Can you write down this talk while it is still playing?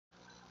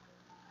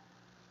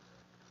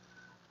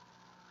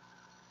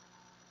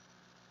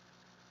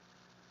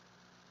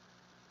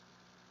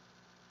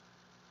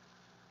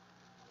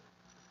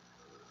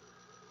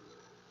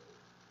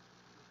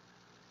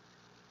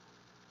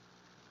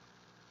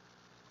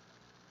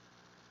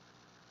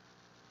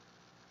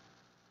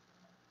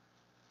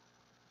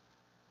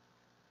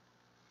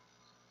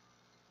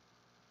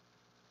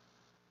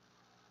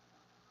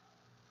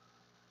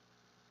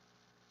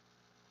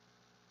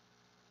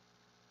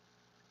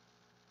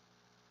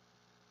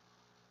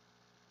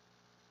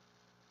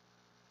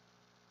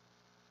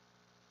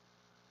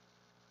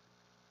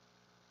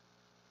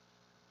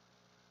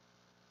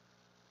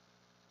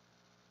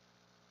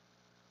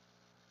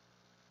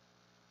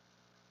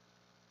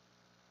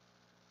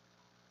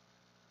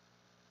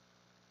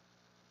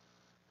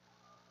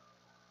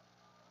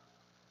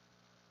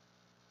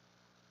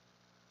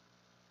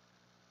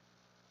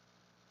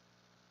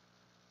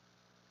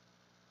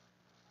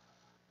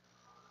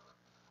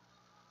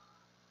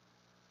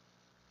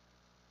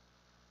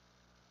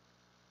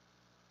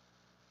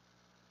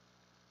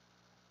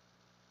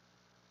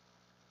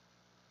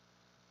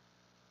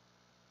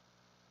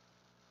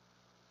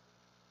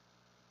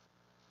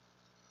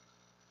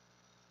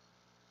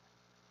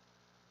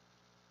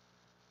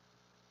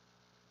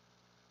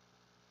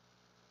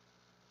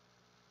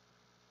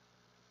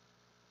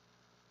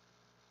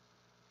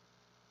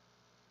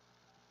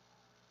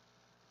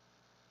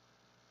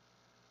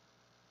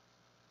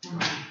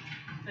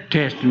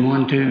Testing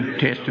 1 2.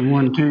 Testing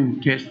 1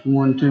 2. Testing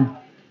 1 2.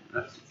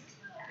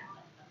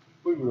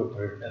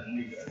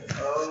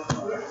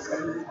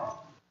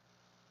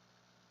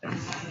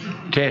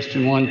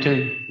 Testing 1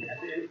 2.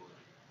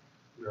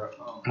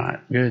 All right,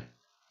 good.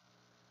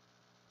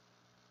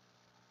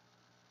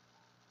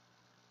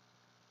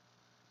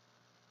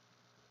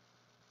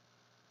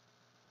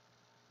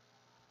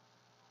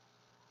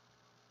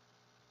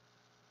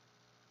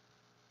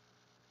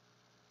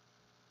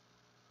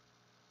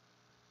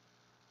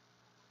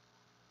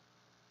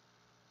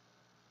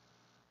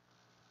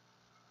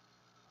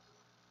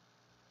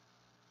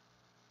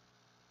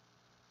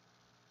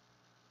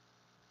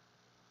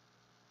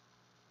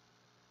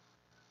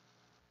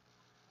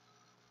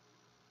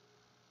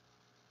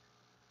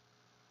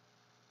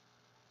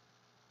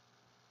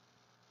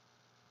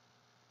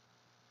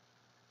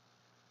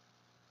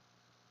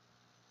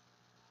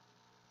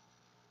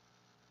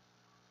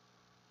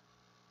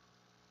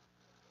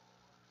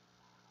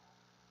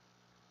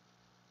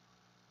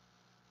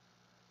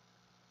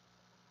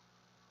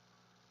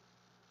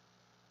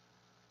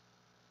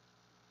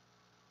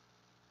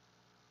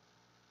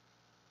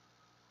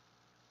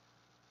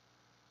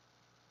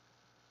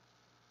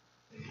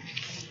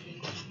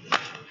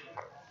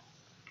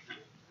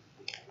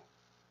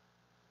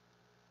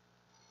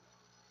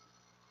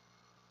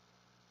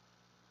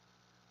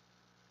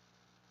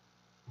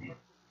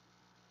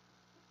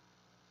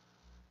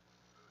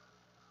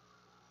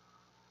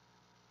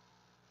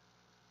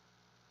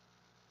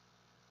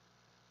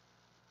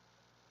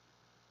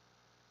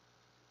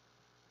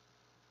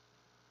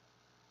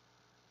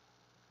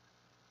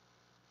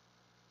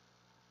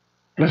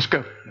 Let's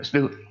go. Let's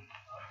do it.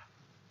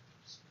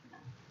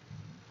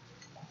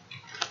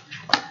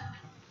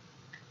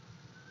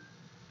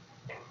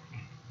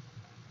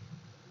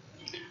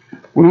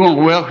 We want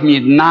to welcome you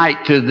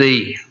tonight to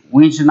the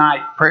Wednesday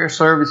night prayer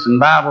service and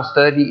Bible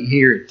study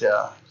here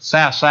at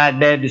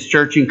Southside Baptist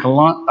Church in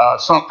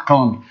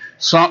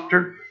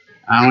Sumter.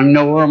 I don't even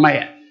know where I'm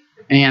at.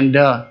 And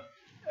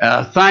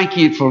thank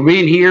you for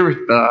being here.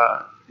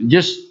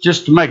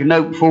 Just to make a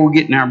note before we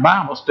get in our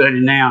Bible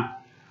study now,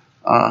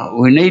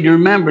 we need to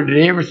remember that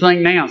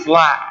everything now is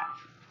live.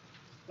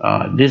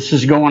 This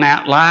is going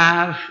out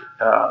live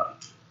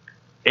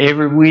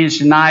every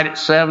Wednesday night at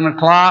 7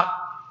 o'clock.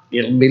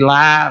 It'll be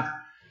live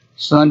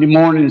Sunday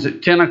mornings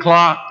at 10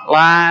 o'clock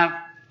live.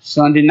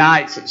 Sunday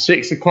nights at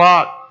 6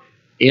 o'clock.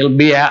 It'll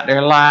be out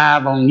there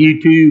live on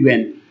YouTube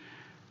and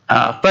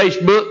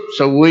Facebook.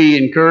 So we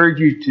encourage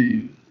you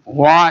to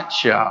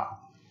watch.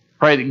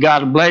 Pray that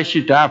God will bless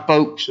you. To our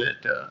folks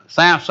at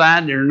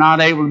Southside that are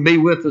not able to be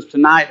with us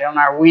tonight on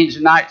our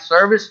Wednesday night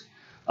service,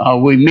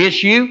 we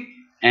miss you.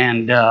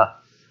 And I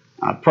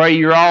pray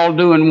you're all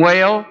doing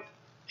well.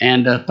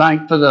 And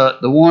thank for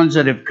the ones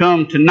that have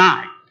come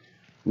tonight.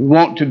 We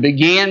want to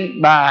begin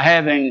by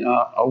having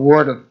a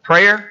word of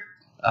prayer.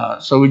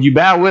 So would you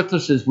bow with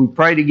us as we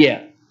pray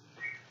together?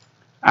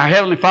 Our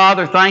Heavenly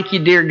Father, thank you,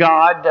 dear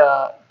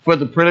God, for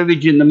the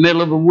privilege in the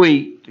middle of a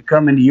week to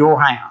come into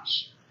your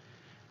house.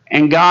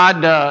 And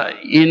God,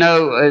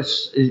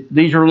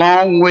 these are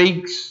long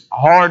weeks,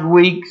 hard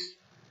weeks.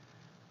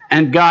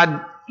 And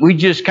God, we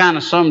just kind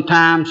of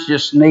sometimes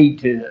just need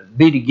to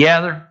be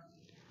together.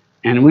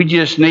 And we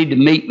just need to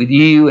meet with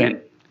you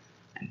and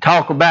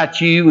talk about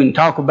you and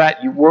talk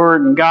about your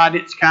word. And God,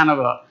 it's kind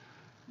of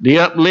the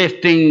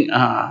uplifting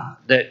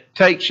that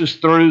takes us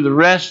through the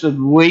rest of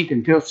the week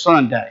until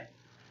Sunday.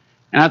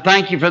 And I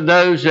thank you for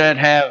those that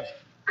have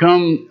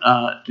come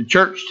to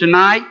church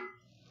tonight,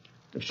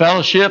 to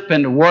fellowship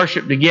and to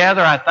worship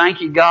together. I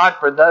thank you, God,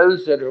 for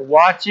those that are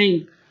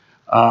watching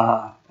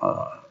out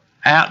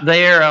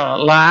there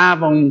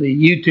live on the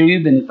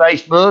YouTube and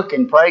Facebook.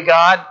 And pray,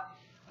 God,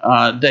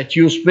 that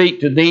you'll speak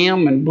to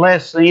them and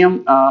bless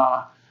them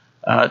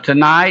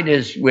tonight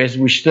as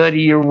we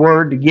study your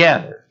word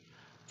together.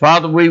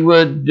 Father, we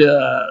would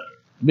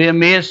be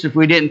amiss if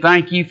we didn't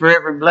thank you for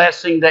every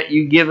blessing that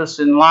you give us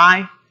in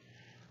life.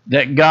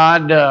 That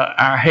God,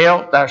 our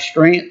health, our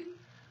strength.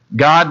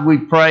 God, we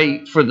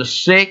pray for the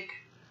sick.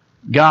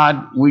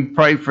 God, we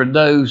pray for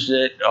those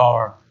that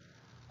are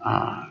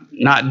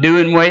not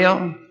doing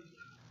well.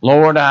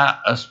 Lord, I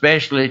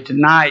especially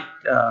tonight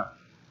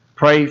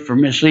pray for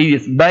Miss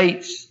Edith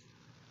Bates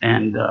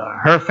and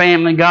her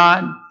family,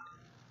 God,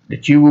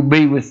 that you will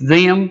be with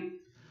them,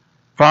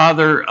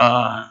 Father,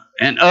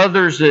 and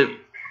others that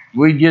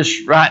we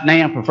just right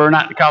now prefer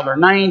not to call their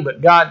name, but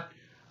God,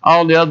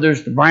 all the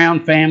others, the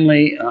Brown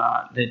family,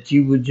 that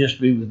you would just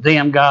be with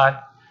them, God.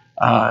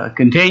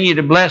 Continue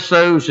to bless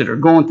those that are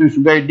going through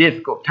some very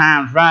difficult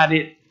times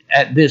right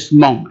at this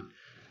moment.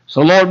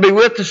 So, Lord, be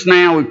with us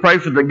now. We pray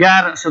for the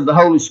guidance of the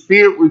Holy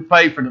Spirit. We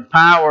pray for the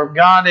power of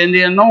God and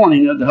the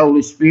anointing of the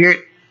Holy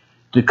Spirit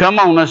to come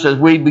on us as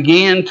we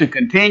begin to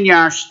continue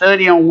our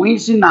study on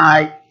Wednesday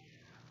night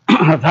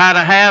of how to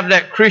have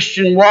that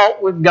Christian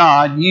walk with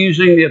God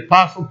using the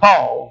Apostle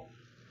Paul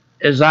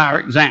as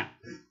our example.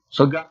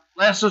 So God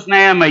bless us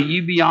now. May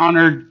you be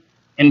honored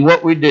in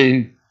what we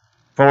do.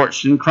 For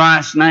it's in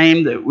Christ's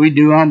name that we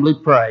do humbly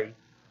pray.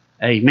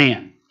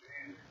 Amen.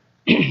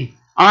 All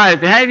right,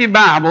 if you have your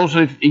Bibles,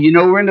 if you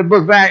know we're in the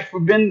book of Acts,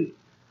 we've been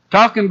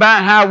talking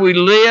about how we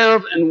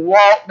live and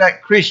walk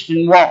that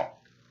Christian walk,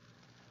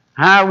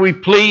 how we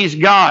please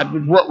God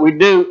with what we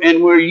do,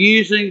 and we're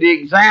using the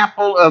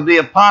example of the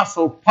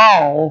Apostle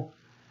Paul,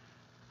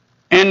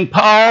 and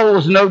Paul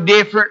was no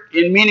different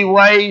in many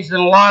ways than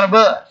a lot of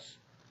us.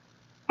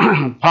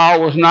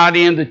 Paul was not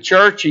in the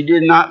church. He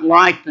did not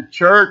like the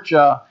church.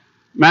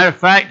 Matter of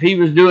fact, he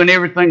was doing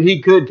everything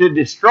he could to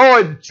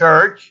destroy the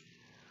church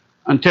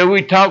until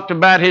we talked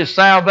about his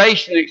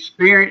salvation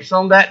experience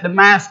on that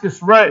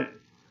Damascus road.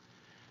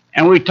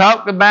 And we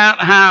talked about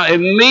how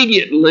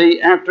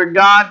immediately after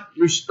God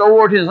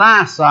restored his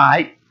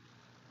eyesight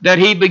that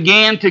he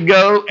began to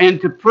go and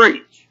to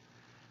preach.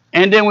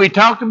 And then we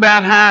talked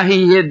about how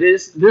he had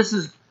this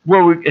is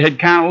where we had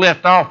kind of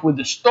left off with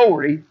the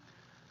story,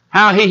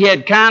 how he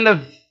had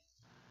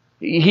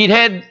he'd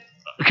had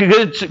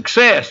good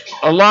success,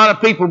 a lot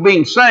of people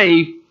being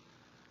saved,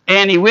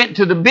 and he went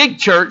to the big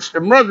church, the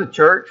mother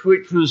church,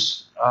 which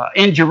was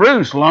in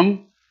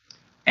Jerusalem,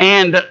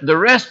 and the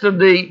rest of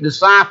the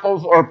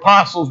disciples or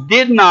apostles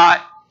did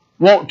not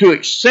want to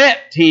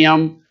accept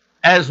him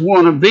as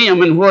one of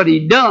them and what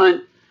he'd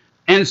done,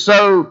 and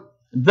so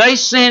they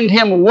sent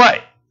him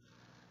away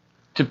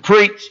to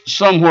preach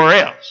somewhere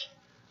else,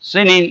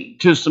 sent him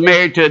to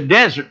Samaria, to a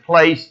desert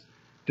place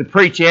to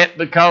preach at,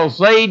 because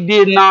they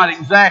did not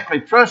exactly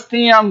trust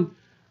him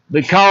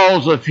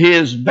because of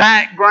his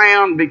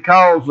background,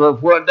 because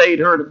of what they'd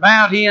heard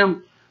about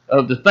him,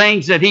 of the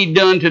things that he'd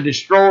done to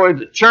destroy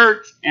the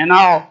church and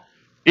all.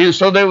 And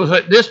so there was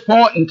at this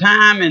point in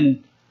time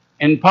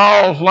in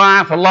Paul's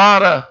life a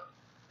lot of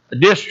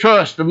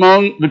distrust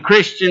among the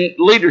Christian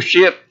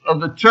leadership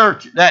of the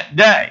church that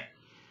day.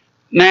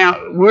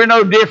 Now, we're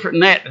no different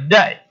than that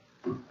today.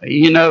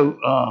 You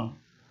know,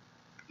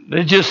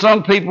 there's just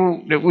some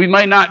people that we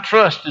may not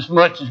trust as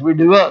much as we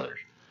do others.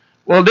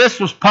 Well, this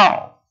was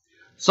Paul.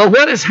 So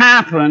what has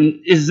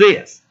happened is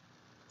this.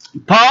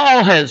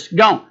 Paul has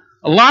gone.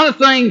 A lot of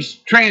things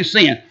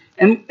transcend.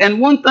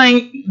 And one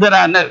thing that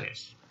I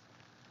noticed,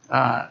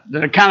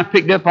 that I kind of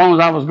picked up on as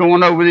I was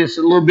going over this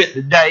a little bit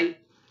today,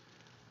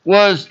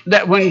 was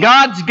that when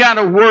God's got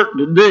a work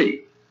to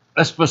do,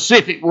 a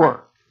specific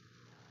work,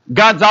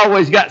 God's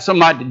always got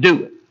somebody to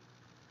do it.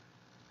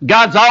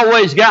 God's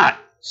always got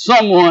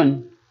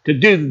someone to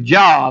do the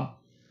job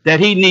that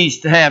he needs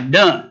to have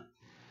done.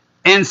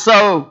 And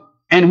so,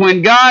 and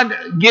when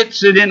God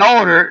gets it in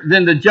order,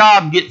 then the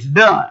job gets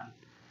done.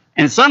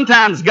 And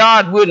sometimes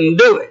God wouldn't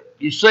do it.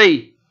 You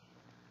see,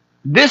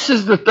 this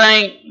is the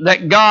thing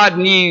that God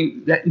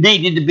knew that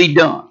needed to be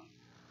done.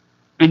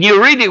 And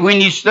you read it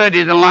when you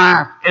study the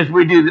life as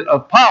we do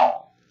of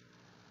Paul.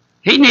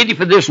 He needed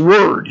for this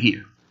word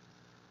here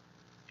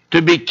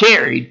to be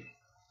carried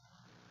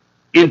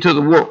into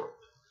the world.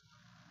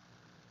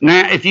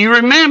 Now, if you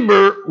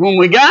remember, when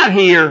we got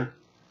here,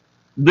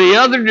 the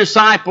other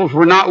disciples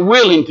were not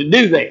willing to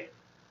do that.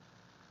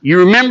 You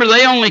remember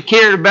they only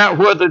cared about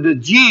whether the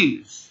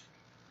Jews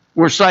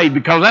were saved,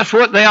 because that's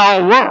what they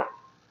all were.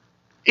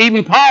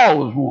 Even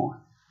Paul was one.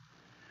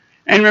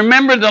 And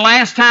remember the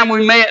last time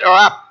we met, or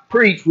I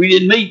preached, we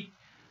didn't meet,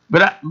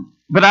 but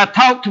I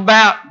talked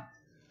about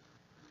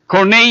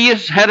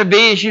Cornelius had a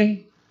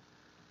vision.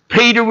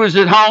 Peter was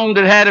at home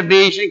that had a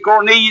vision.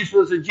 Cornelius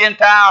was a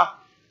Gentile.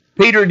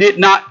 Peter did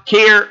not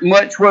care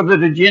much whether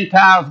the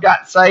Gentiles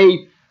got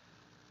saved.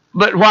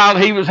 But while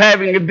he was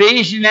having a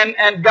vision,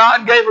 and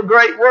God gave a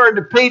great word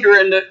to Peter,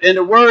 and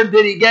the word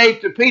that he gave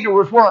to Peter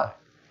was what?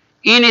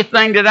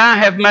 Anything that I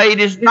have made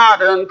is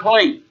not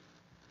unclean.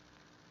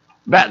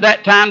 About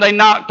that time they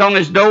knocked on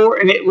his door,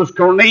 and it was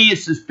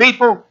Cornelius'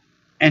 people,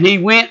 and he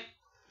went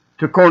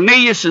to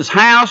Cornelius'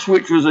 house,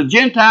 which was a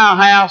Gentile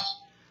house,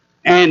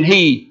 and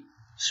he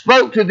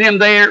spoke to them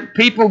there.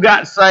 People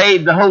got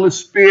saved. The Holy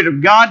Spirit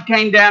of God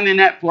came down in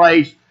that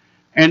place,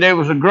 and there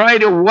was a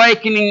great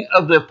awakening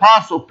of the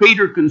Apostle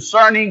Peter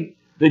concerning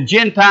the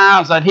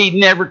Gentiles that he'd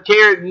never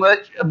cared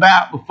much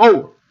about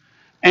before.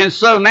 And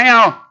so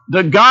now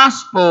the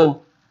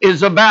gospel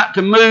is about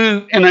to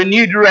move in a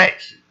new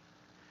direction.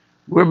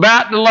 We're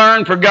about to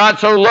learn, for God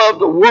so loved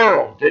the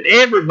world that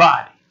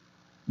everybody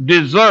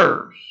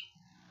deserves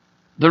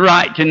the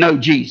right to know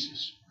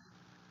Jesus.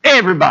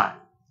 Everybody.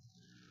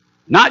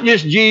 Not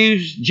just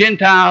Jews,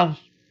 Gentiles.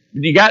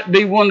 You got to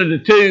be one of the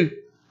two,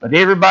 but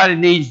everybody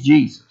needs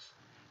Jesus.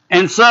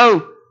 And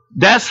so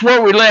that's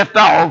where we left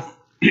off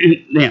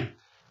then.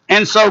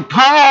 And so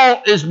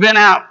Paul has been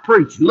out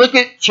preaching. Look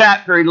at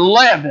chapter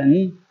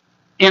 11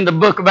 in the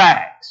book of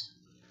Acts.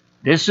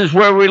 This is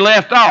where we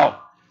left off.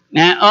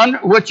 Now,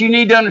 what you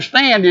need to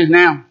understand is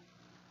now,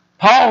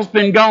 Paul's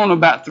been gone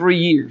about 3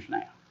 years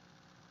now.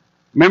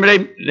 Remember,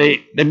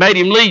 they made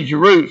him leave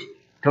Jerusalem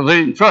because they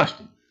didn't trust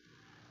him.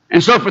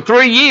 And so for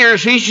 3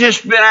 years, he's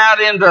just been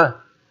out in the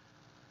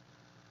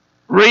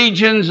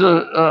regions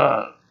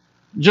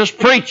just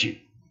preaching.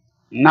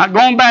 Not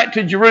going back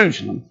to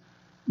Jerusalem,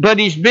 but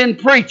he's been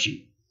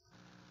preaching.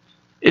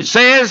 It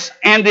says,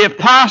 and the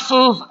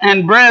apostles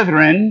and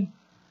brethren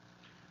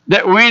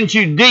that were in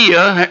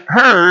Judea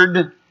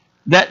heard,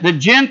 that the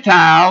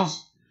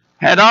Gentiles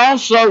had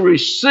also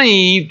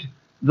received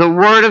the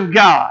Word of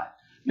God.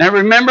 Now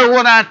remember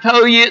what I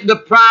told you the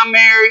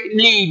primary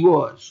need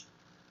was?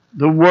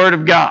 The Word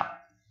of God.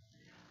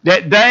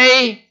 That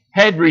they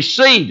had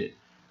received it.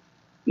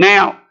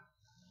 Now,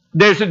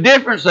 there's a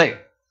difference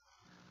there.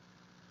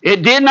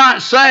 It did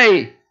not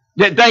say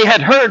that they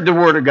had heard the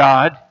Word of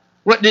God.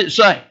 What did it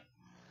say?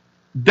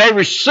 They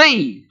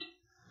received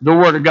the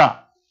Word of God.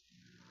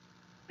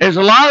 There's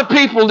a lot of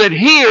people that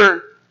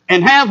hear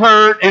and have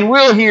heard and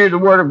will hear the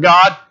Word of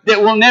God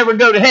that will never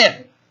go to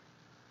heaven.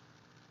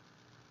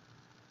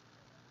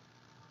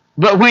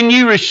 But when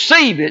you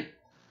receive it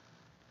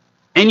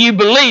and you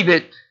believe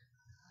it,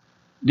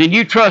 then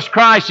you trust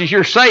Christ as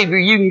your Savior,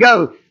 you can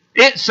go.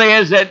 It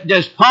says that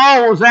as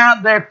Paul was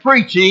out there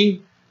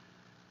preaching,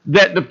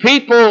 that the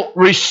people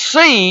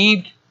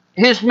received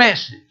his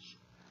message,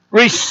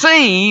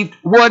 received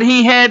what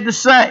he had to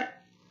say.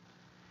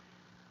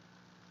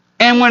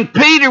 And when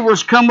Peter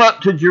was come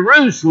up to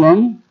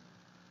Jerusalem,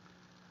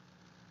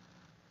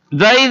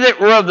 they that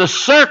were of the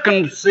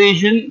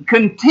circumcision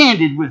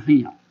contended with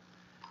him.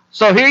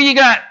 So here you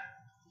got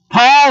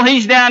Paul,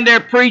 he's down there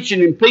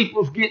preaching and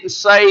people's getting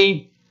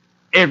saved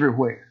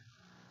everywhere.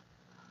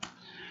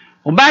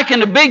 Well, back in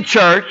the big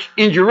church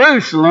in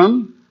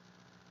Jerusalem,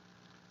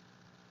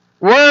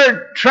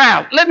 word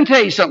travel. Let me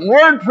tell you something.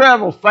 Word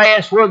travels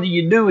fast whether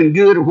you're doing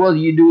good or whether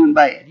you're doing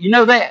bad. You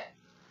know that?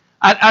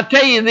 I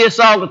tell you this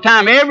all the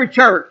time. Every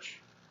church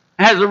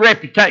has a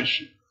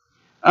reputation.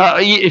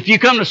 If you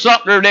come to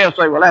Sumter, they'll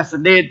say, well, that's a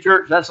dead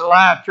church, that's a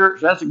live church,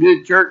 that's a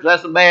good church,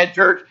 that's a bad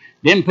church.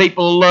 Them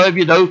people will love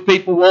you, those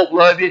people won't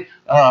love you.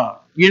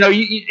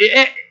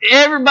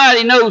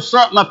 Everybody knows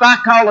something. If I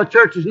call a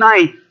church's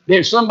name,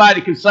 then somebody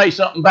can say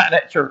something about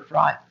that church,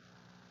 right?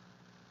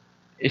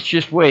 It's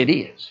just the way it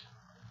is.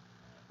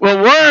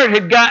 Well, word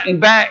had gotten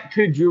back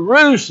to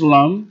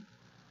Jerusalem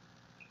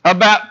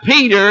about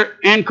Peter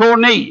and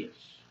Cornelius.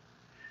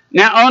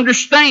 Now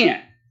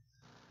understand,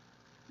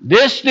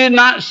 this did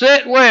not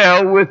sit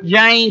well with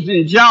James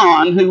and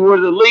John, who were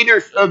the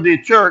leaders of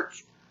the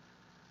church,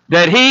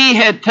 that he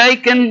had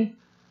taken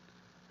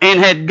and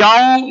had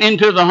gone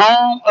into the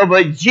home of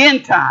a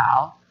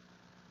Gentile,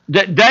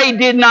 that they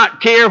did not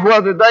care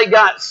whether they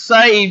got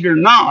saved or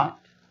not.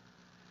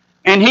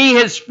 And he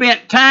had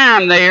spent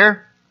time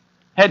there,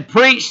 had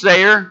preached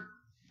there,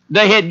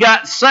 they had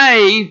got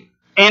saved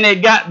and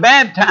had got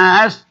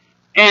baptized,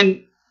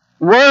 and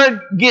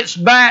word gets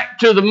back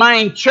to the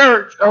main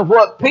church of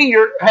what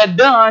Peter had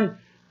done,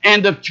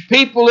 and the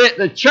people at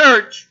the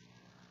church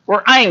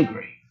were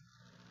angry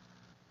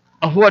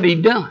of what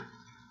he'd done.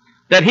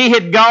 That he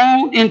had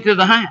gone into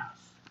the house,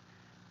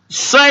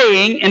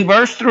 saying in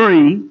verse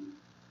 3,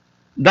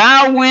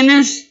 thou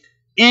wentest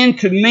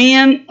into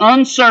men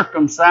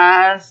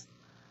uncircumcised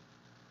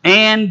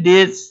and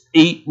didst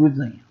eat with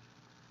them.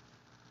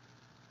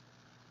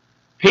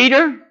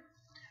 Peter,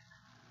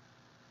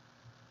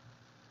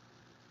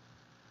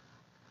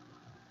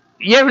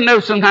 you ever know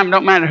sometimes it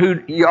don't matter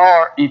who you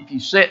are, if you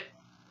set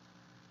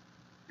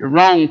the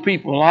wrong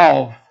people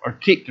off or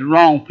kick the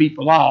wrong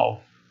people off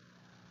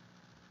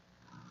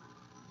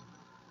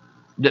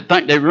that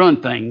think they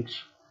run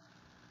things,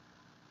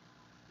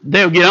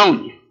 they'll get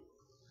on you.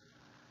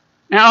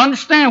 Now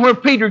understand where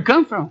Peter had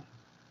come from.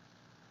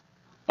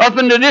 Up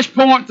until this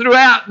point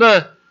throughout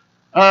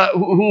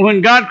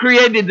when God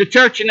created the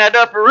church in that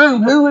upper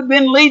room, who had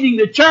been leading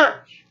the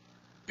church?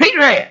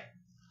 Peter had.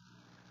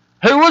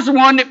 Who was the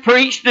one that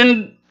preached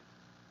and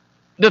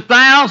the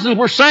thousands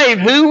were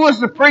saved? Who was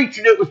the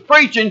preacher that was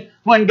preaching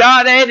when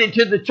God added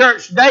to the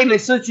church daily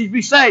such as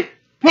be saved?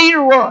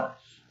 Peter was.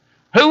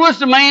 Who was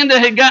the man that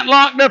had got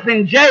locked up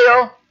in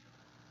jail,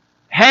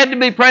 had to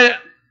be prayed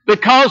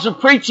because of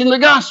preaching the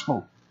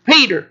gospel?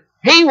 Peter.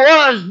 He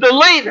was the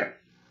leader.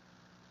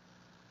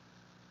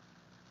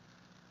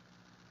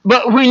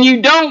 But when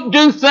you don't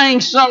do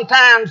things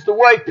sometimes the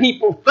way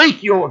people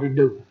think you ought to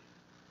do them,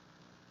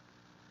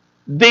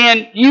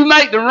 then you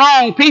make the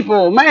wrong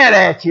people mad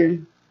at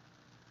you,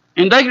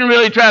 and they can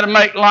really try to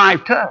make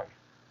life tough.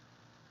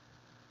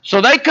 So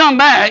they come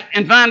back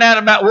and find out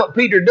about what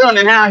Peter done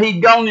and how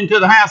he'd gone into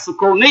the house of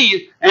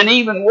Cornelius, and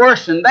even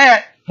worse than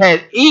that,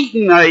 had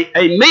eaten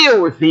a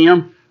meal with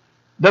him.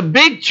 The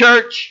big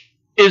church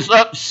is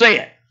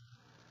upset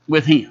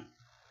with him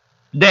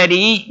that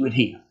he eat with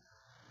him.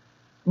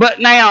 But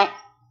now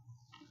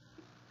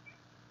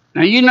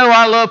you know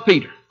I love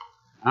Peter.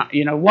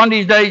 One of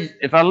these days,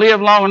 if I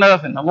live long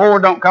enough and the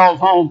Lord don't call us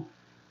home,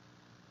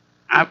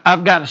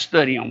 I've got to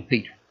study on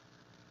Peter.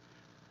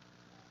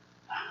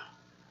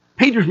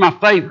 Peter's my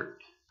favorite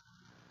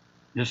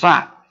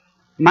disciple.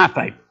 My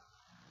favorite.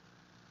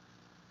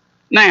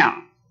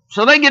 Now,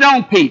 so they get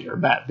on Peter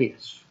about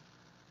this.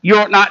 You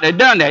ought not to have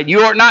done that.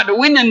 You ought not to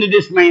went into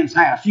this man's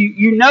house.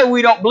 You know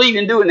we don't believe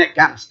in doing that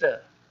kind of stuff.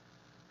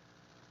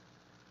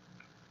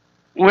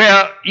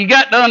 Well, you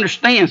got to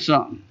understand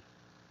something.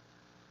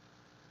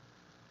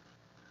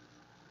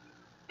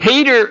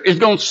 Peter is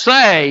going to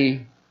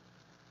say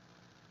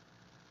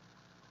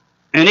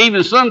And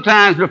even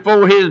sometimes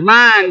before his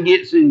mind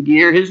gets in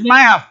gear, his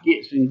mouth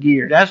gets in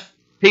gear. That's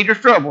Peter's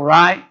trouble,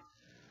 right?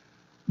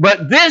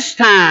 But this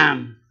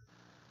time,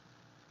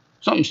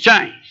 something's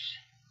changed.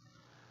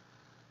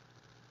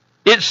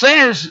 It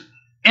says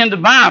in the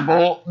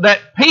Bible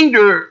that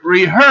Peter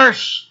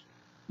rehearsed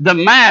the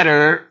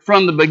matter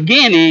from the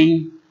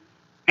beginning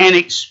and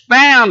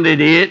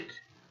expounded it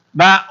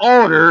by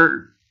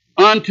order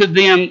unto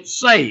them,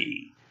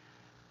 saying.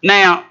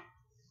 Now,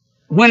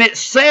 when it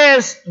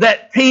says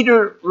that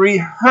Peter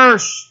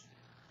rehearsed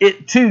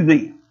it to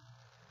them,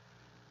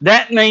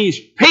 that means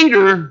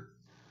Peter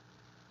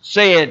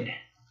said,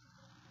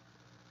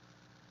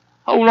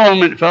 hold on a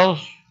minute,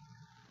 fellas.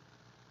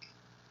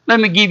 Let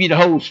me give you the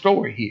whole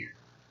story here.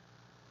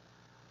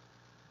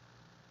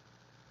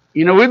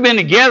 You know, we've been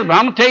together, but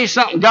I'm going to tell you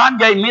something. God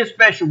gave me a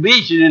special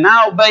vision, and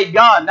I obeyed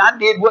God, and I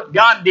did what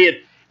God did.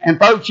 And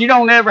folks, you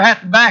don't ever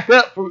have to back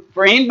up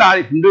for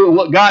anybody from doing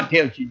what God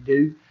tells you to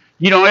do.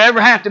 You don't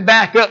ever have to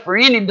back up for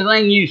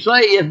anything you say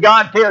if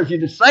God tells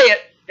you to say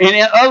it. And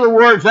in other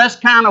words, that's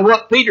kind of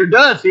what Peter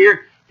does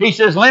here. He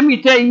says, let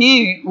me tell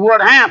you what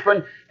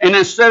happened. And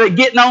instead of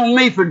getting on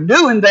me for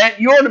doing that,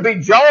 you ought to be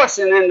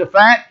rejoicing in the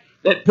fact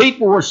that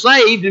people were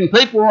saved and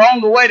people were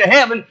on the way to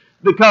heaven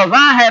because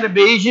I had a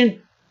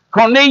vision.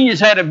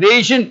 Cornelius had a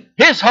vision.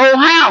 His whole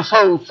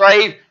household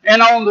saved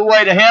and on the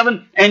way to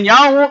heaven. And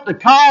y'all want to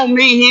call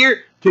me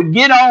here to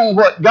get on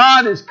what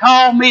God has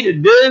called me to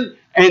do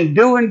and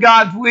doing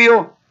God's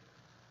will?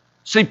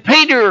 See,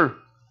 Peter,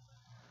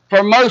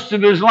 for most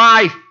of his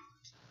life,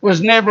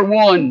 was never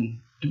one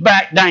to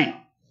back down,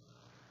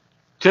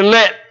 to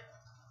let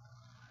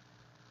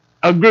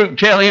a group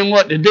tell him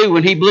what to do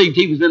when he believed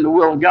he was in the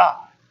will of God.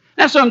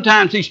 Now,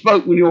 sometimes he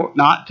spoke when he ought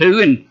not to,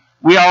 and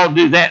we all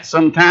do that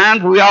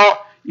sometimes. We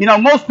all, you know,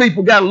 most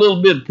people got a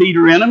little bit of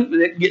Peter in them.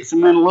 That gets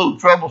them in a little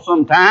trouble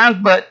sometimes,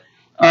 but,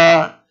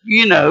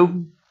 you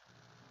know,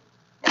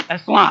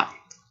 that's life.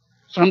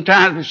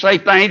 Sometimes we say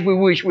things we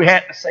wish we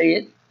hadn't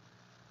said.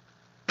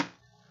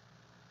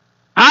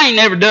 I ain't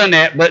never done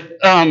that, but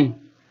I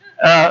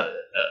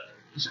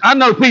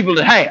know people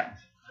that have.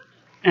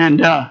 And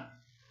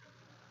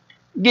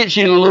gets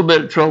you in a little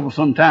bit of trouble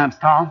sometimes,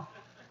 Tom,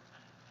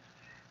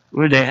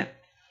 with that.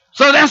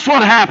 So that's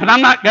what happened.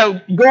 I'm not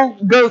going to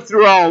go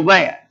through all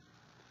that.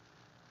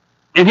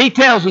 And he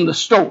tells them the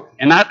story.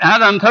 And I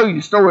done told you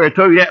the story. I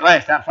told you that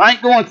last time. So I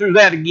ain't going through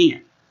that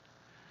again.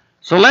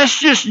 So let's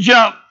just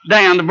jump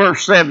down to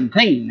verse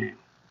 17 now.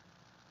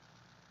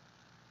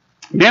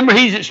 Remember,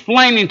 he's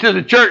explaining to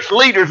the church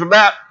leaders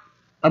about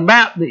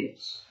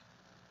this.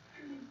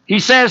 He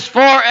says, for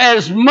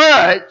as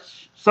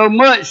much, so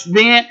much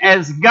then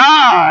as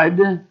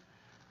God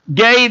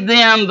gave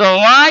them the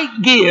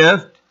like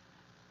gift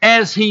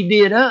as he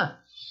did us.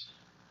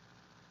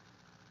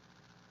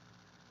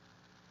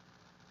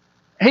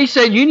 He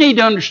said, you need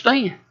to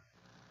understand.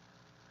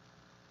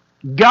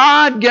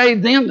 God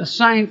gave them the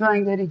same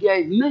thing that he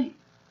gave me.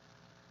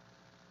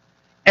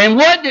 And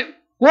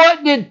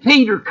what did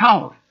Peter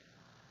call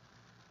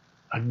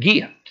it? A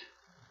gift.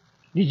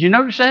 Did you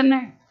notice that in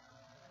there?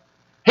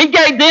 He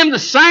gave them the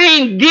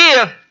same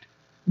gift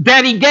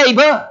that he gave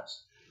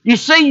us. You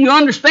see, you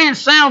understand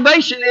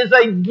salvation is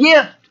a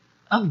gift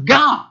of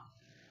God.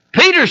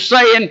 Peter's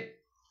saying,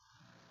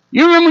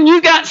 you remember when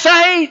you got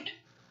saved?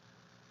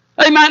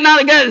 They might not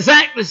have got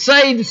exactly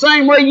saved the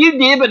same way you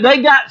did, but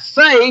they got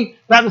saved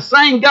by the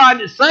same God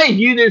that saved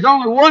you. There's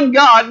only one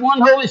God,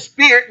 one Holy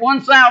Spirit,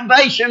 one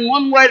salvation,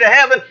 one way to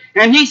heaven.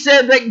 And he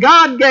said that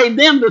God gave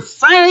them the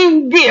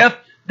same gift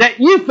that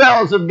you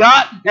fellows have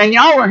got, and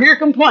y'all are here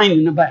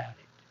complaining about it.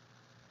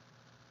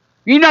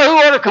 You know who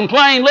ought to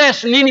complain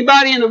less than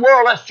anybody in the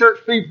world? That's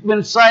church people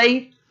been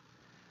saved.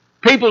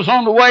 People's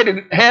on the way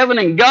to heaven,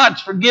 and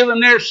God's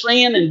forgiven their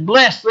sin and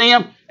blessed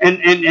them, and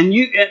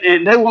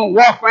they want to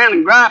walk around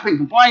and gripe and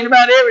complain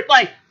about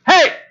everything.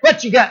 Hey,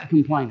 what you got to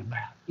complain about?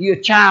 You're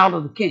a child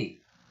of the King.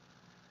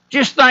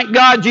 Just thank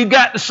God you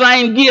got the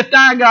same gift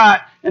I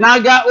got, and I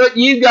got what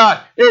you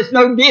got. There's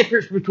no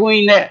difference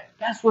between that.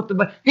 That's what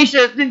he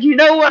says, did you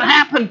know what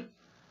happened?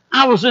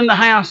 I was in the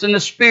house, and the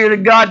Spirit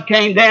of God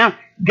came down.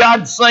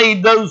 God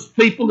saved those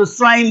people the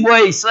same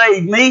way he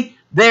saved me.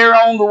 They're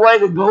on the way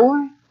to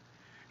glory.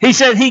 He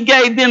said he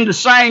gave them the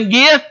same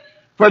gift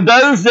for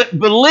those that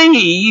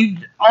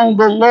believed on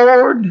the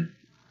Lord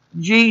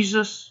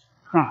Jesus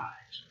Christ.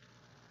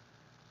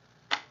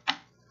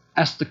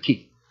 That's the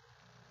key.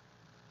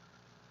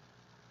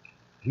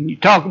 When you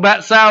talk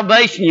about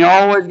salvation, you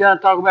always got to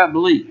talk about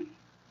believing.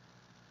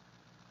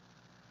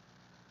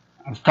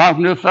 I was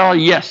talking to a fellow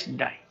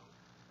yesterday.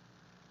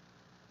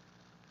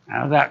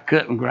 I was out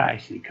cutting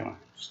grass and he come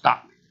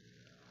stop me.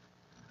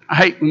 I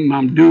hate when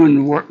I'm doing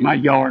the work in my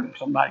yard and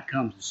somebody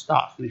comes and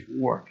stops me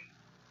from working.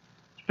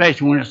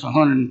 Especially when it's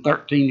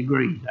 113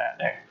 degrees out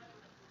there.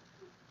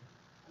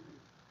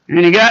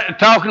 And he got to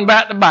talking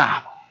about the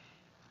Bible.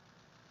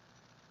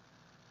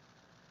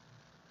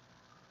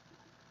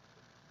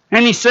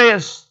 And he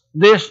says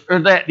this or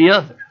that, the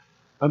other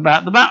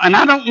about the Bible. And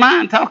I don't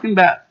mind talking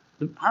about,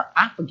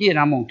 I forget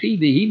I'm on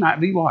TV. He might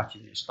be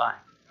watching this thing.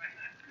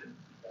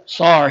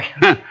 Sorry.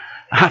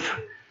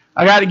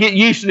 I got to get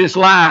used to this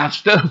live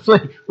stuff.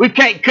 We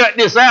can't cut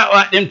this out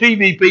like them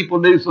TV people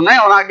do. So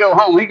now when I go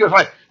home, he goes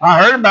like,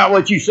 I heard about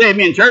what you said to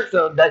me in church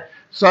the other day.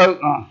 So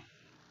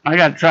I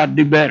got to try to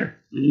do better.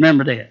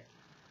 Remember that.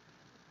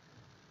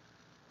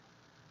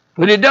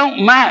 But it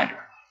don't matter.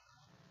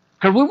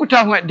 Because we were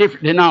talking about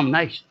different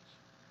denominations.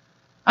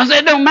 I said,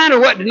 it don't matter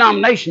what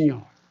denomination you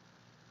are.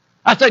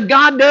 I said,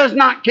 God does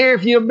not care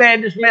if you're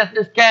Baptist,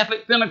 Methodist,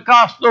 Catholic,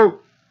 Pentecostal,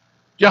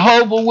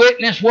 Jehovah's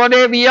Witness,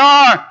 whatever you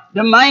are.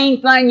 The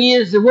main thing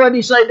is, what did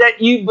he say?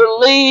 That you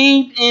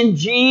believe in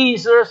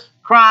Jesus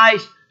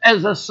Christ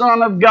as the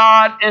Son of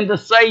God and the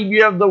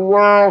Savior of the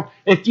world.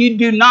 If you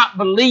do not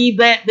believe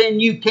that, then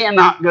you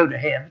cannot go to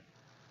heaven.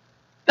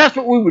 That's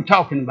what we were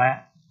talking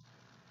about.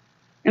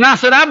 And I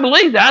said, I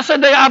believe that. I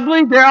said, I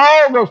believe there are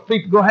all those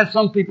people going to have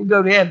some people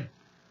go to heaven.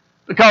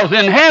 Because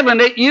in heaven,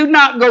 you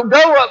not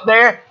go up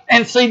there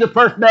and see the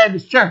First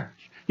Baptist Church.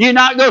 You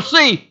not go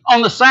see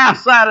on the south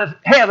side of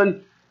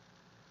heaven,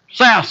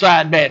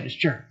 Southside Baptist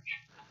Church.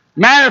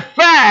 Matter of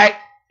fact,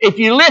 if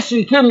you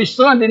listen to me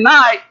Sunday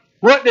night,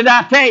 what did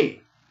I tell you?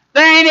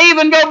 There ain't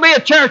even going to be a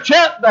church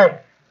up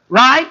there.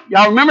 Right?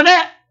 Y'all remember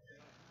that?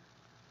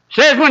 It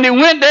says when they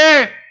went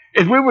there,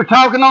 as we were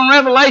talking on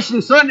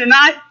Revelation Sunday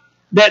night,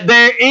 that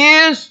there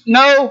is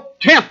no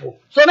temple.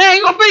 So there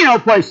ain't going to be no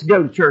place to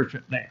go to church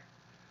up there.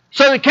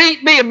 So there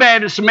can't be a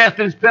Baptist, a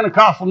Methodist,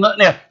 Pentecostal,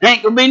 nothing else. There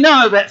ain't going to be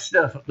none of that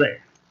stuff up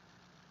there.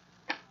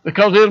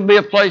 Because it'll be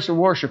a place of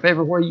worship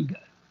everywhere you go.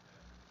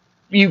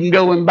 You can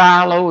go in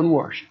Bilo and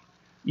worship.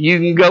 You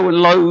can go in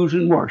Lowe's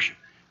and worship.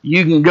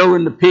 You can go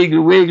in the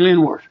Piggly Wiggly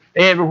and worship.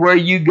 Everywhere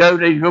you go,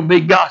 there's going to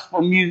be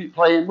gospel music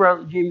playing,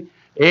 Brother Jimmy.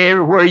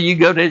 Everywhere you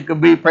go, there's going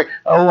to be a prayer.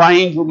 Oh, an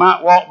angel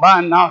might walk by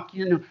and knock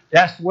you.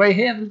 That's the way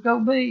heaven's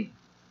going to be.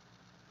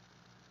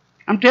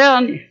 I'm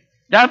telling you.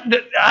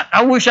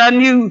 I wish I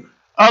knew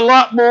a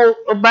lot more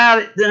about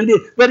it than I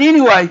did. But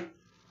anyway,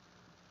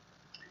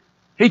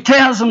 he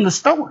tells them the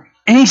story.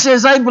 And he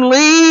says, they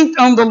believed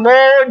on the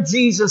Lord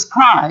Jesus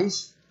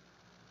Christ.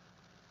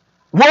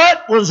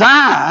 What was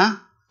I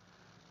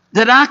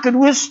that I could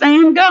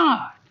withstand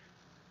God?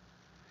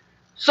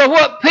 So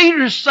what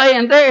Peter's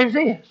saying there is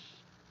this.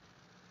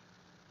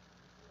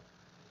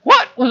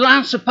 What was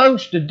I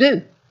supposed to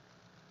do?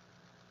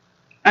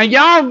 And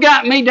y'all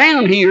got me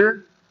down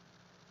here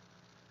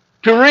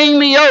to wring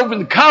me over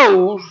the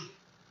coals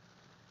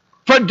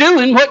for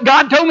doing what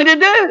God told me to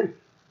do.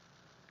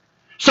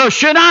 So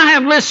should I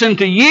have listened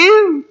to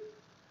you,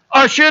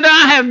 or should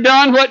I have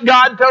done what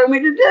God told me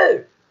to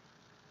do?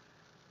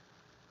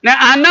 Now,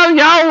 I know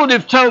y'all would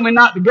have told me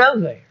not to go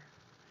there.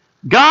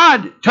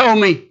 God told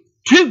me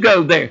to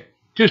go there,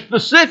 to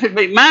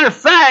specifically. Matter of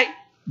fact,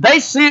 they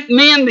sent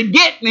men to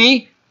get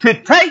me,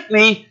 to take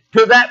me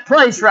to that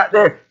place right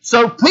there.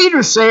 So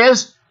Peter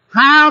says,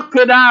 how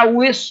could I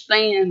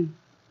withstand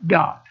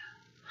God?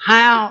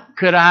 How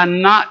could I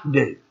not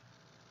do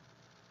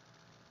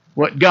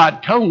what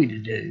God told me to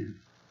do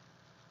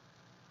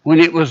when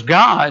it was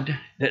God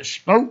that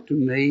spoke to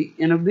me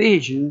in a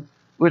vision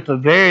with a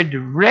very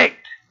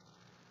direct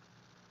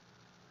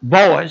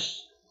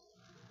voice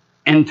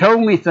and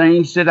told me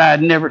things that I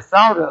had never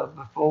thought of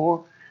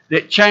before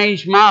that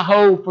changed my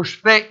whole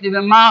perspective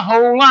and my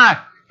whole life?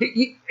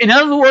 In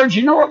other words,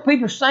 you know what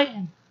Peter's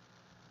saying?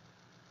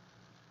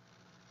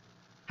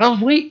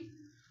 Because we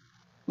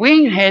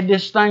ain't had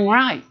this thing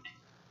right.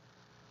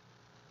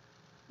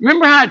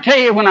 Remember how I tell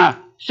you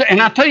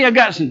and I tell you I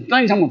got some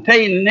things I'm going to tell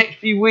you in the next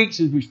few weeks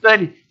as we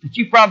study that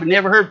you probably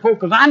never heard before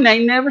because I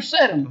ain't never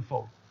said them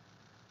before.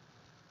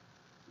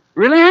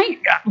 Really ain't.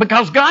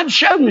 Because God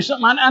showed me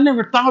something I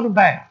never thought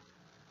about.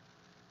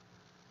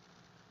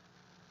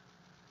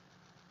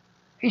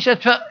 He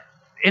said,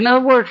 in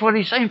other words, what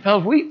he's saying,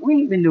 fellas, we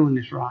ain't been doing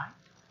this right.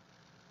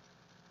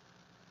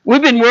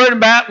 We've been worried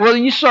about whether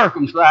you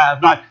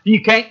circumcised. Not,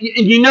 you can't,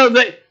 and you know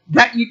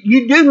that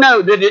you do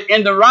know that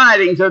in the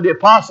writings of the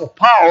Apostle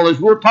Paul, as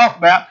we'll talk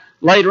about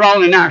later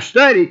on in our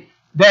study,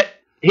 that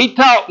he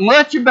talked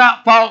much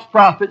about false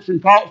prophets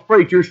and false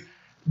preachers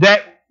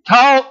that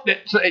taught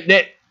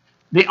that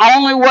the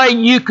only way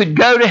you could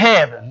go to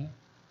heaven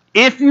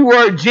if you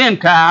were a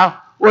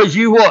Gentile was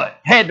you what?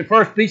 Had to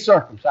first be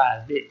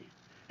circumcised, didn't you?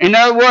 In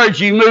other words,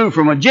 you moved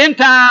from a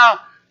Gentile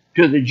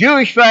to the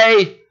Jewish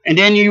faith, and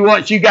then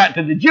once you got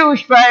to the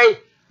Jewish faith,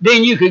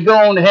 then you could go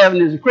on to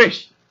heaven as a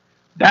Christian.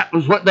 That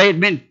was what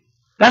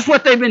that's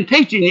what they've been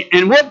teaching.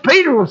 And what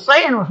Peter was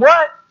saying was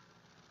what?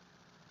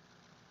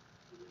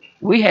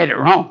 We had it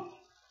wrong.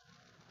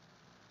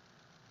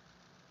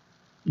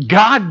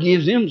 God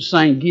gives them the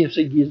same gifts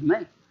he gives me.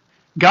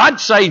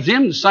 God saves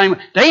them the same way.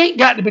 They ain't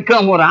got to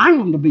become what I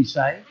am to be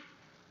saved.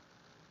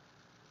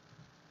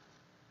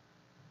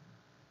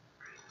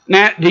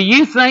 Now, do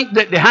you think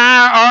that the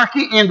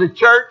hierarchy in the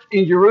church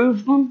in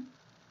Jerusalem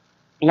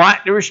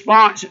liked the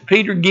response that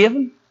Peter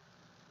given?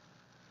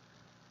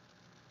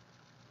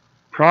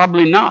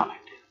 Probably not.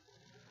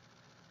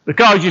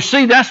 Because you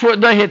see, that's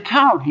what they had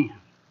taught him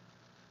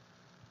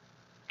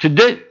to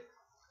do.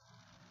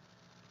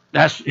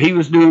 He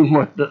was doing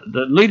what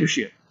the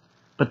leadership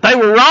But they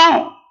were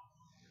wrong.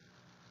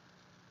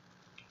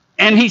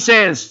 And he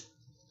says,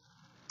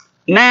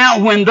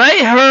 now when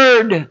they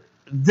heard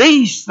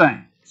these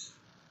things,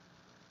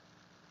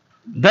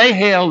 they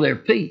held their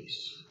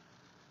peace.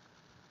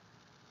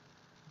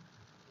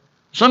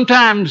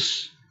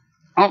 Sometimes,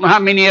 I don't know how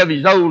many of you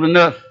is old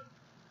enough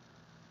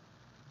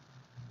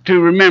to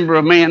remember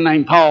a man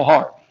named Paul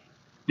Harvey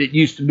that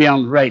used to be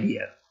on the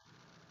radio.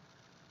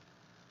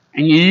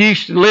 And you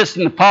used to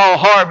listen to Paul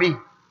Harvey,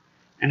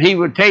 and he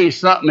would tell you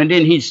something, and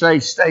then he'd say,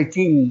 stay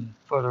tuned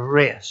for the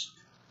rest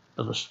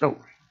of the story.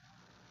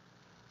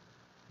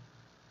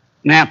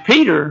 Now,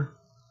 Peter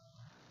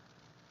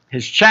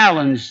has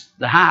challenged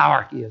the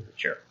hierarchy of the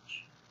church.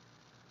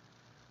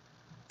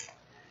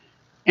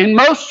 In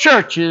most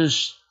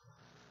churches,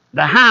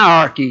 the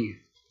hierarchy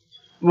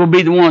will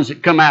be the ones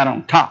that come out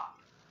on top,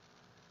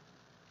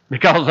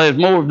 because there's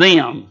more of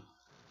them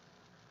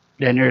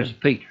than there's of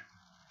Peter.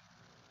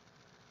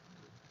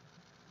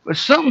 But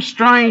something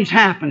strange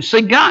happened.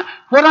 See, God,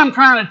 what I'm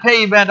trying to tell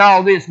you about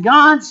all this,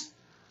 God's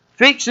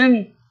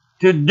fixing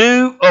to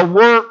do a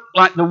work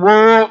like the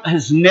world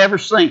has never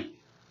seen.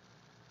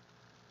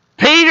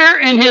 Peter,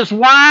 in his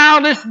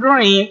wildest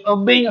dream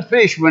of being a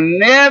fisherman,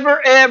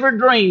 never ever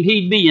dreamed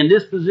he'd be in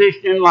this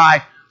position in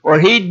life, or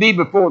he'd be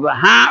before the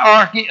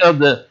hierarchy of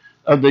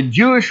the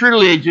Jewish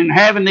religion,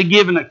 having to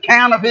give an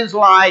account of his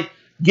life,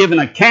 give an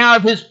account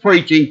of his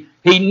preaching.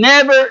 He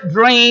never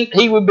dreamed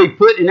he would be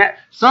put in that.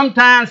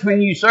 Sometimes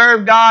when you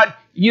serve God,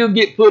 you'll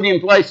get put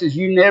in places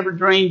you never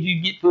dreamed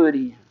you'd get put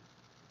in.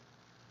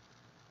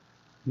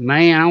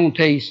 Man, I want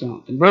to tell you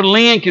something. Brother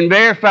Lynn can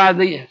verify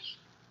this.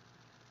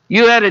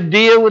 You had to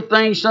deal with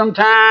things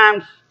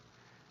sometimes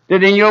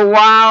that in your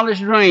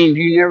wildest dreams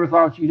you never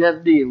thought you'd have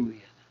to deal with.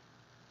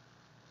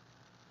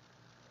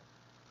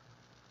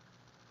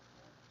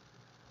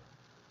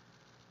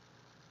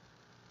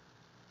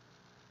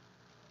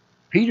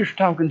 Peter's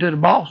talking to the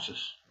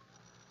bosses.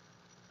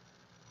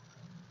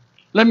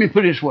 Let me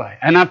put it this way,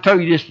 and I've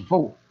told you this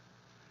before.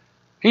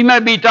 He may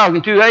be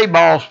talking to a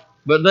boss,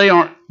 but they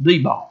aren't the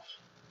boss.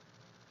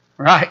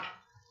 Right?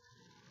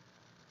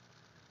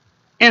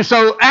 And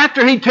so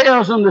after he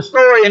tells them the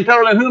story and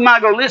told them, who am I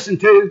going to listen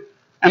to?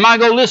 Am I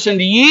going to listen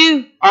to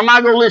you, or am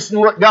I going to listen to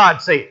what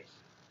God says?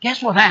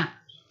 Guess what happens?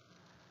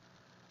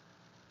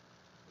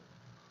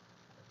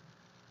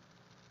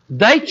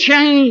 They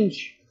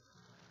change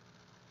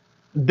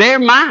their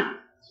minds.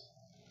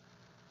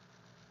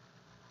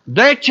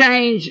 They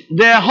change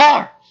their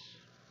hearts.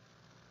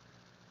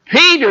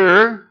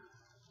 Peter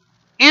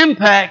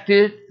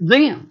impacted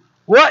them.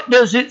 What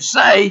does it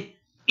say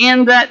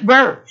in that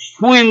verse?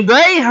 When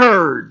they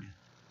heard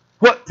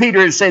what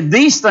Peter had said,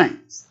 these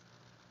things,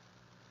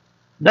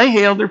 they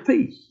held their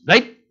peace.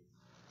 They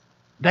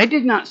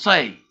did not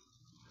say,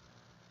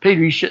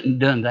 Peter, you shouldn't have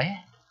done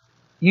that.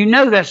 You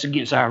know that's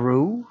against our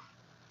rules.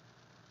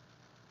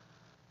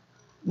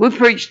 We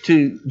preach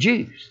to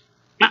Jews.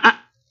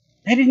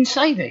 They didn't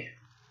say that.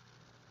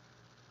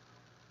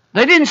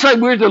 They didn't say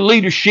we're the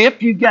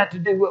leadership. You've got to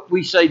do what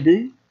we say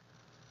do.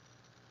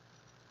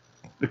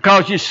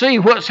 Because you see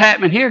what's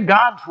happening here,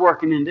 God's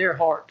working in their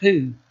heart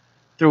too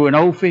through an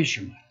old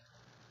fisherman.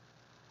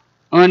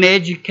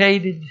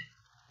 Uneducated,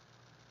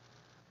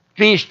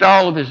 fished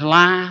all of his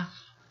life.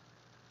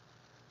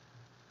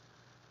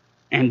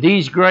 And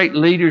these great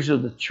leaders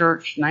of the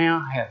church now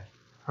have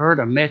heard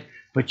a message.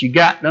 But you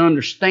got to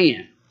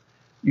understand.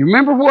 You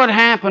remember what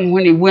happened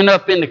when he went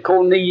up into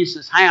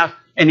Cornelius' house?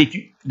 And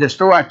the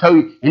story I told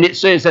you, and it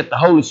says that the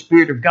Holy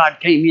Spirit of God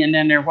came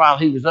in there while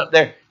he was up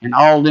there, and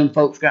all them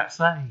folks got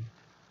saved.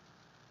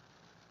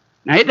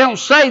 Now, it don't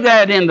say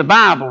that in the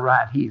Bible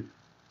right here.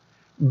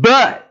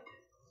 But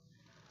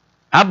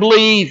I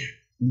believe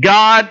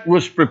God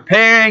was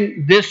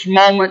preparing this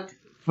moment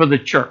for the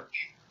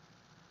church.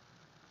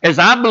 As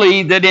I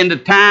believe that in the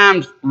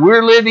times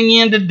we're living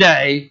in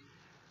today,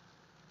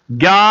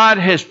 God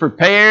has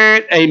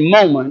prepared a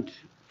moment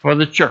for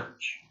the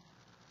church.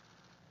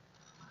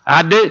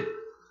 I do.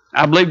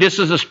 I believe this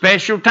is a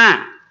special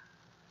time.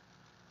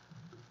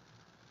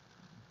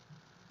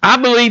 I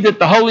believe that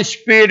the Holy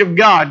Spirit of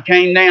God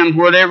came down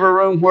whatever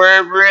room,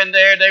 wherever in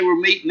there they were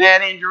meeting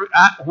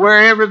at,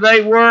 wherever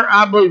they were.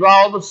 I believe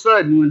all of a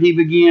sudden when he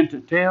began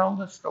to tell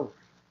the story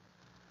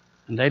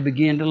and they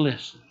began to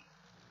listen,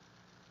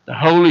 the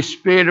Holy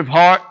Spirit of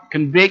heart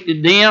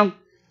convicted them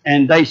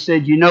and they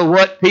said, you know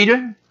what,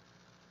 Peter?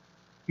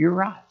 You're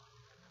right.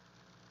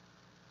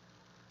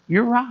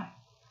 You're right.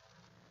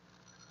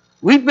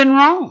 We've been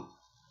wrong.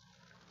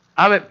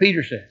 I bet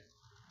Peter said,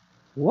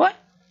 what?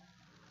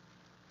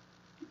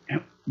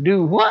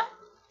 Do what?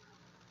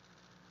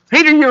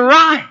 Peter, you're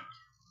right.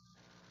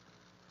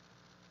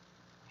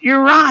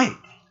 You're right.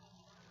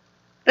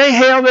 They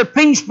held their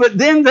peace, but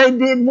then they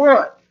did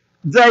what?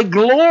 They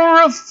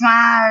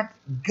glorified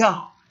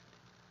God.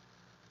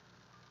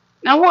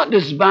 Now, what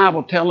does the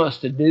Bible tell us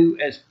to do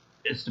as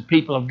the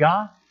people of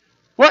God?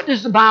 What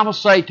does the Bible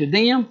say to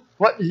them?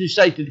 What does it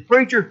say to the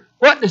preacher?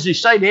 What does it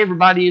say to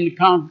everybody in the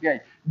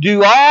congregation?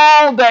 Do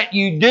all that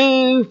you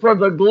do for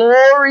the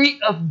glory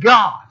of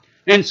God.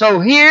 And so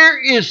here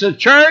is the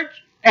church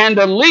and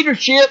the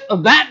leadership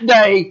of that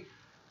day.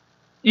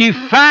 You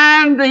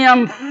find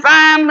them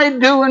finally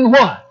doing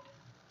what?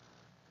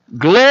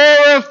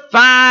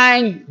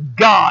 Glorifying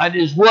God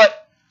is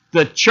what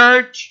the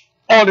church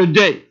ought to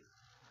do.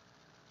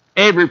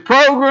 Every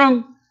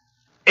program,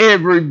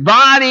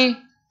 everybody,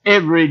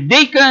 every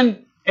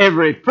deacon,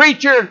 every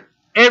preacher,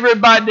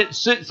 everybody that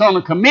sits on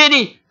a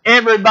committee,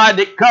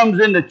 everybody that comes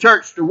into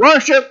church to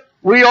worship,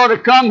 we ought to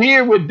come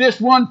here with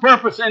this one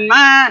purpose in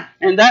mind,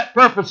 and that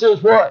purpose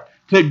is what?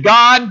 To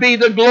God be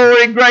the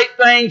glory, great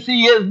things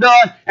He has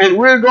done, and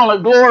we're going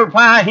to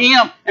glorify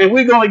Him, and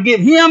we're going to give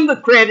Him the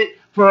credit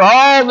for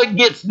all that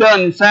gets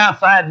done in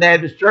Southside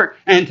Baptist Church,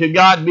 and to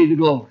God be the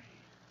glory.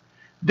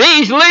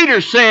 These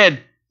leaders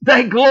said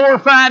they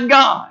glorified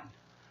God.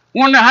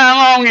 Wonder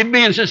how long it'd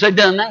been since they'd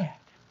done that.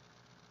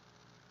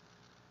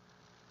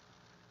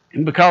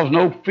 And because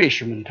no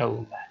fisherman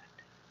told about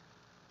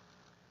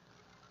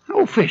it.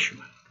 No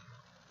fisherman.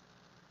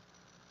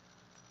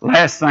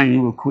 Last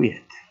thing, we'll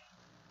quit.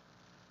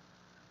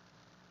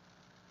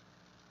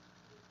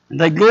 And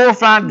they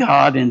glorified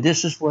God, and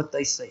this is what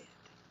they said.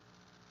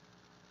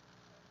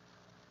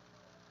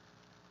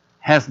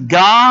 Hath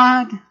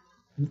God,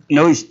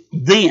 notice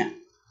then.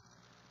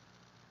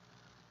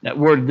 That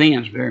word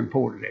then is very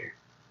important there.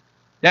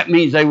 That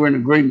means they were in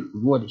agreement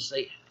with what He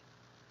said.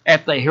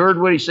 After they heard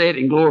what He said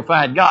and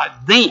glorified God,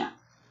 then.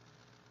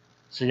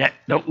 See that?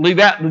 Don't leave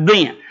out the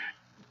then.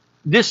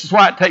 This is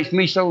why it takes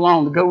me so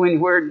long to go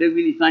anywhere and do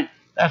anything.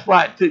 That's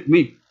why it took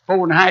me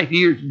 4.5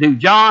 years to do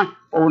John,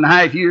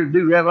 4.5 years to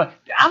do Revelation.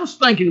 I was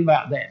thinking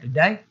about that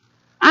today.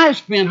 I have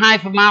spent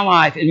half of my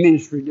life in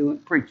ministry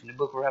preaching the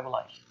book of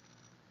Revelation.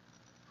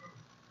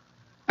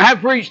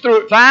 I've preached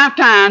through it 5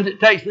 times. It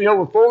takes me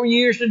over 4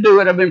 years to do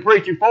it. I've been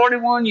preaching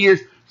 41 years.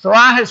 So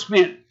I have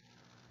spent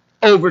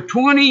over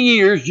 20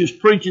 years just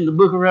preaching the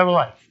book of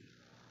Revelation.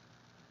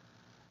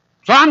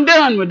 So I'm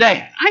done with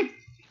that. I ain't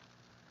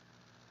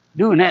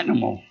doing that no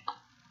more.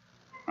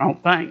 I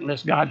don't think,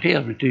 unless God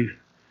tells me to.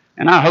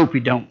 And I hope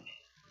He don't.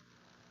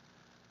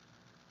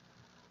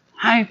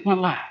 Half my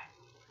life,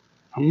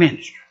 a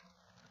ministry.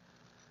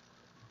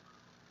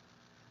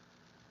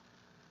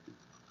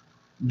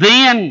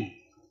 Then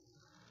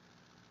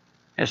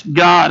has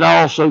God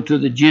also to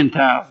the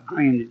Gentiles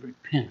granted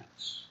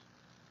repentance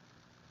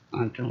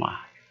unto life.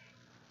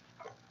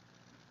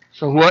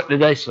 So what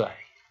did they say?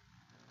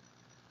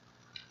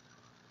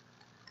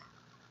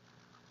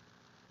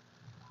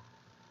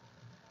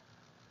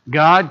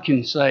 God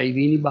can save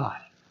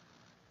anybody,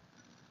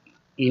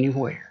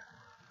 anywhere.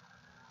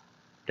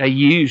 They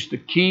use the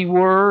key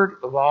word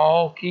of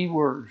all key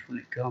words when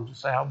it comes to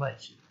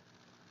salvation.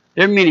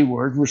 There are many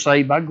words. We're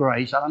saved by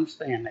grace. I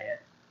understand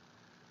that.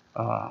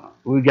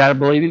 We've got to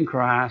believe in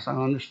Christ. I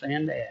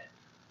understand that.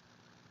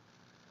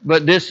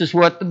 But this is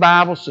what the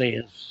Bible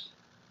says.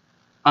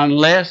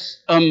 Unless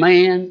a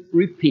man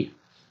repents,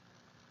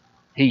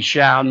 he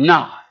shall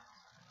not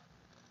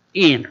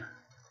enter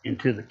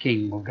into the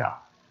kingdom of God.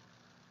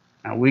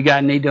 Now, we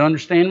need to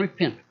understand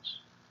repentance.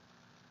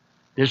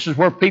 This is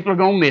where people are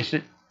going to miss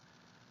it,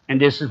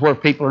 and this is where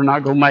people are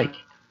not going to make it.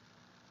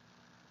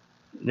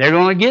 They're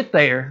going to get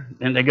there,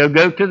 and they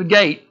go to the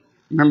gate.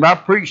 Remember, I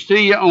preached to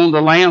you on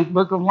the Lamb's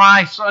Book of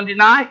Life Sunday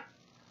night?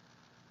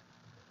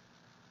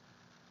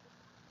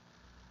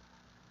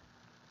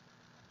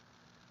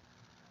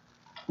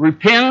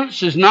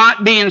 Repentance is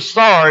not being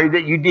sorry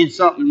that you did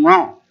something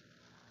wrong.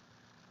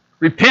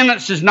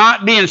 Repentance is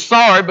not being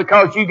sorry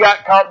because you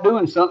got caught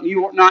doing something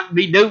you ought not to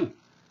be doing.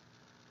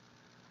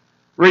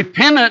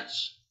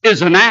 Repentance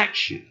is an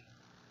action.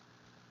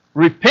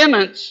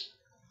 Repentance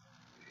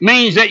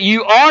means that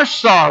you are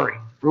sorry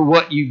for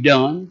what you've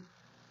done,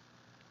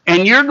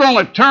 and you're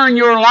going to turn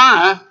your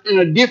life in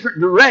a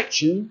different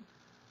direction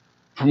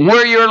from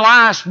where your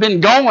life's been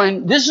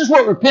going. This is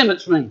what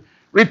repentance means.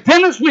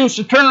 Repentance means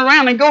to turn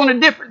around and go in a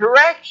different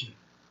direction,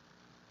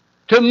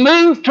 to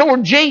move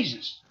toward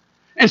Jesus.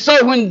 And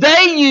so when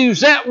they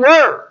use that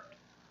word,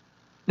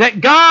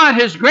 that God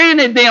has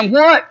granted them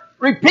what?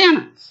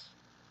 Repentance.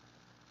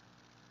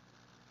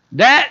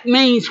 That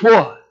means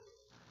what?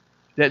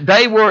 That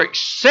they were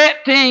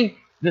accepting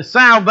the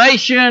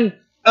salvation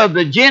of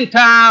the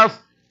Gentiles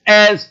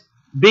as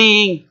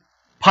being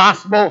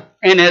possible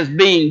and as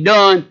being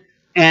done,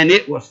 and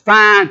it was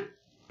fine.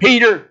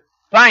 Peter,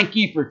 thank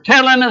you for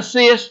telling us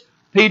this.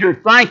 Peter,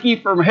 thank you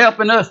for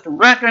helping us to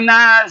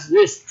recognize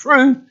this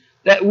truth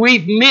that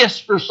we've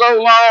missed for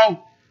so long.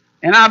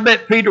 And I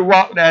bet Peter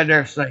walked out of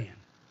there saying,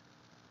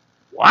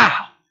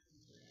 wow,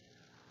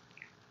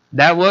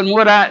 that wasn't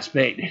what I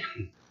expected.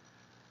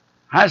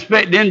 I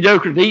expected them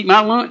jokers to eat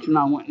my lunch when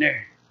I went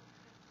there.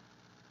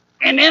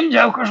 And them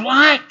jokers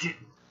liked it.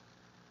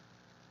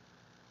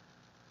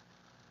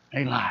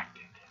 They liked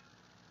it.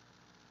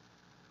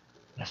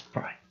 Let's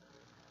pray.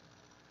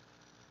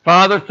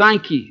 Father,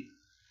 thank you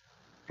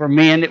for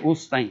men that will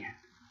stand.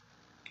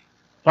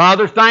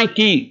 Father, thank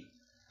you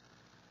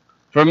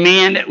for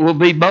men that will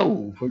be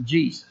bold for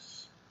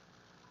Jesus.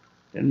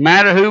 Doesn't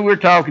matter who we're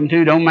talking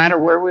to, don't matter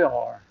where we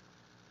are.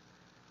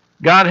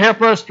 God,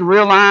 help us to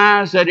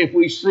realize that if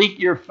we seek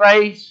your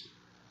face,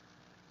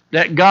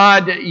 that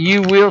God,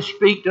 you will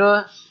speak to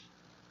us.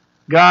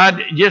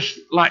 God, just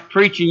like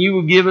preaching, you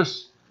will give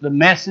us the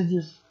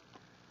messages.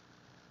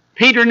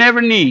 Peter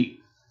never knew.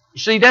 You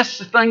see, that's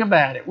the thing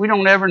about it. We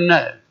don't ever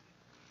know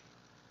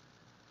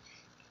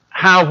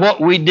how what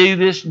we do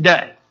this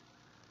day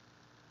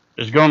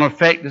is going to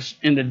affect us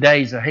in the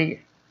days ahead.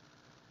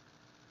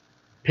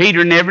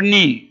 Peter never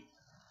knew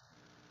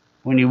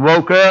when he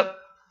woke up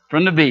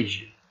from the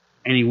vision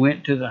and he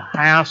went to the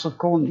house of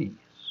Cornelius.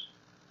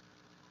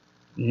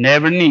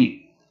 Never knew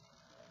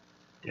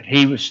that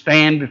he would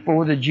stand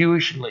before the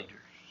Jewish leaders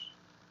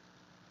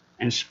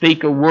and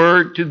speak a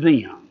word to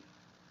them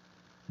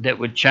that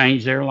would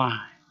change their life.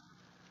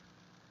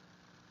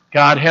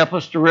 God, help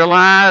us to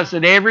realize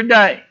that every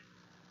day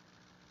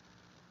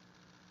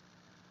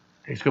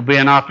there's going to be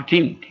an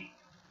opportunity.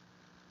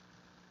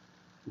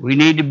 We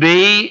need to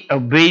be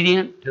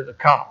obedient to the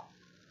call,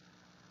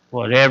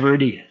 whatever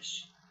it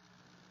is.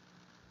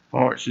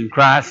 For it's in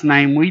Christ's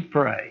name we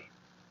pray.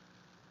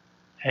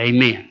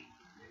 Amen.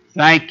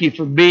 Thank you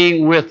for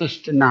being with us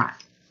tonight.